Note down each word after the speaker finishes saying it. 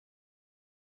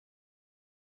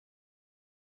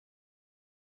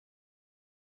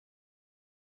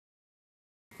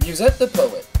Musszett the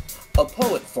Poet, a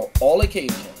poet for all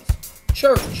occasions.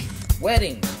 Church,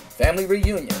 weddings, family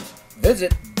reunions.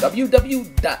 Visit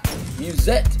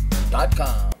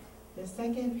www.musszett.com. The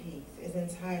second piece is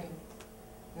entitled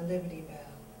The Liberty Bell.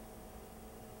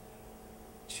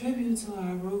 Tribute to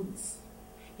our roots.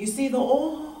 You see the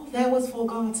all that was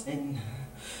forgotten.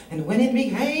 And when it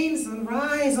became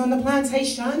sunrise on the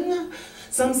plantation,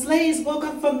 some slaves woke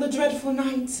up from the dreadful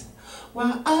night,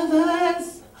 while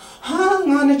others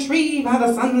hung on a tree by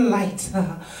the sunlight.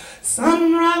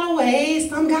 Some ran away,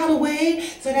 some got away,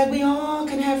 so that we all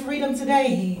can have freedom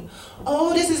today.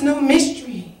 Oh, this is no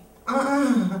mystery,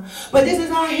 but this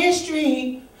is our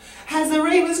history. As the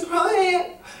ravens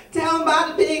cry down by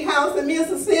the big house in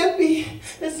Mississippi,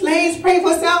 the slaves pray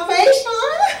for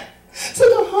salvation to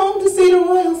go home to see the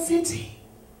royal city.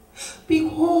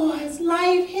 Because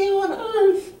life here on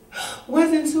earth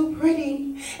wasn't too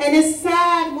pretty. And it's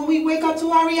sad when we wake up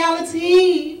to our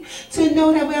reality to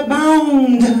know that we're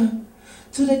bound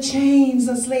to the chains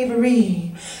of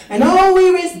slavery. And oh, we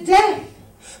risk death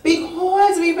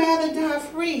because we rather die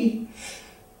free.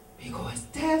 Because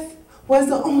death was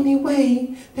the only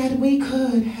way that we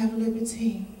could have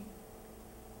liberty.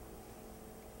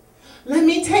 Let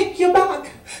me take you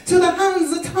back to the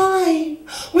hands of time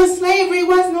when slavery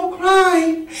was no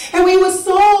crime and we were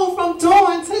sold from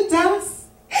dawn to dusk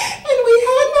and we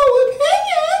had no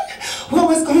opinion what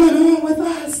was going on with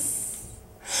us.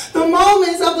 The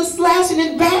moments of the slashing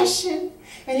and bashing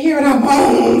and hearing our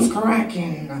bones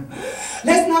cracking.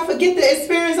 Let's not forget the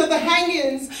experience of the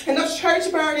hangings and of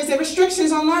church burnings and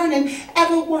restrictions on learning,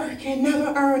 ever working,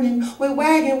 never earning, with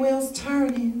wagon wheels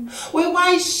turning, with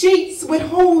white sheets with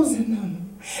holes in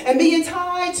them, and being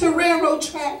tied to railroad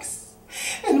tracks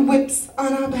and whips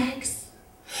on our backs.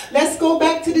 Let's go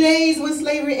back to the days when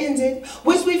slavery ended,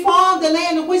 which we farmed the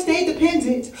land of which they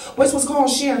depended, which was called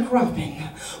sharecropping,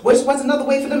 which was another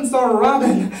way for them to start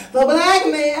robbing the black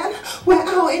man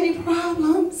without any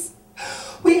problems.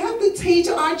 We have to teach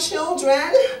our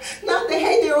children not to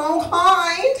hate their own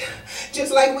kind,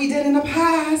 just like we did in the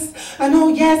past. And oh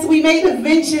yes, we made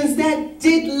inventions that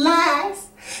did last.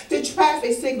 The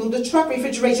traffic signal, the truck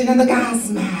refrigeration, and the gas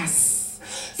mask.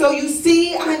 So you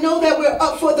see, I know that we're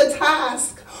up for the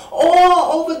task.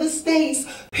 All over the states,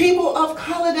 people of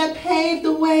color that paved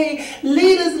the way,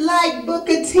 leaders like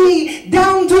Booker T,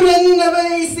 down to the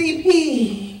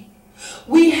NAACP.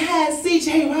 We had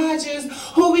C.J. Rogers,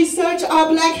 who researched our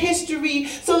black history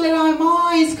so that our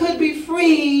minds could be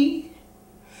free.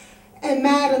 And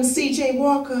Madam C.J.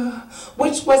 Walker,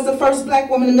 which was the first black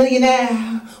woman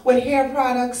millionaire with hair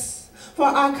products for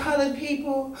our colored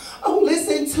people. Oh,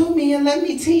 listen to me and let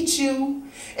me teach you.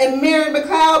 And Mary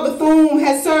McLeod Bethune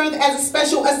has served as a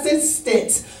special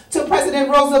assistant to President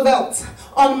Roosevelt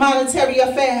on monetary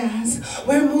affairs.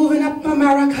 We're moving up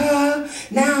America,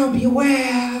 now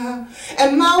beware.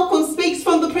 And Malcolm speaks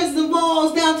from the prison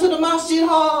walls down to the masjid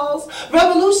halls.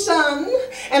 Revolution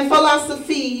and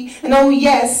philosophy. And oh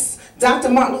yes, Dr.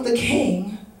 Martin Luther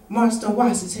King marched on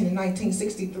Washington in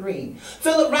 1963.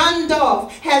 Philip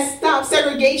Randolph has stopped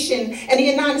segregation and the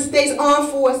United States Armed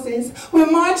Forces.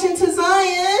 We're marching to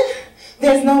Zion.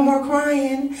 There's no more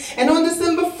crying. And on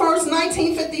December 1st,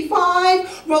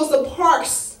 1955, Rosa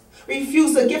Parks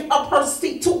refused to give up her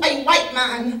seat to a white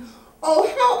man. Oh,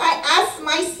 how I ask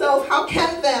myself, how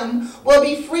can them will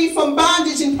be free from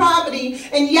bondage and poverty,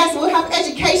 and yes, we'll have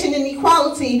education and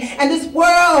equality, and this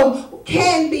world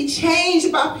can be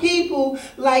changed by people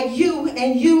like you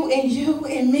and you and you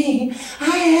and me.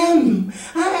 I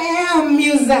am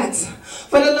Musszett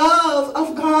for the love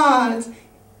of God.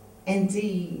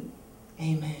 Indeed,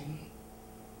 amen.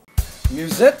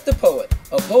 Musszett the Poet,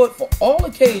 a poet for all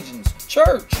occasions,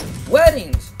 church,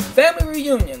 weddings, family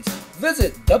reunions.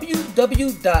 Visit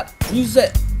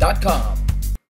www.musszett.com.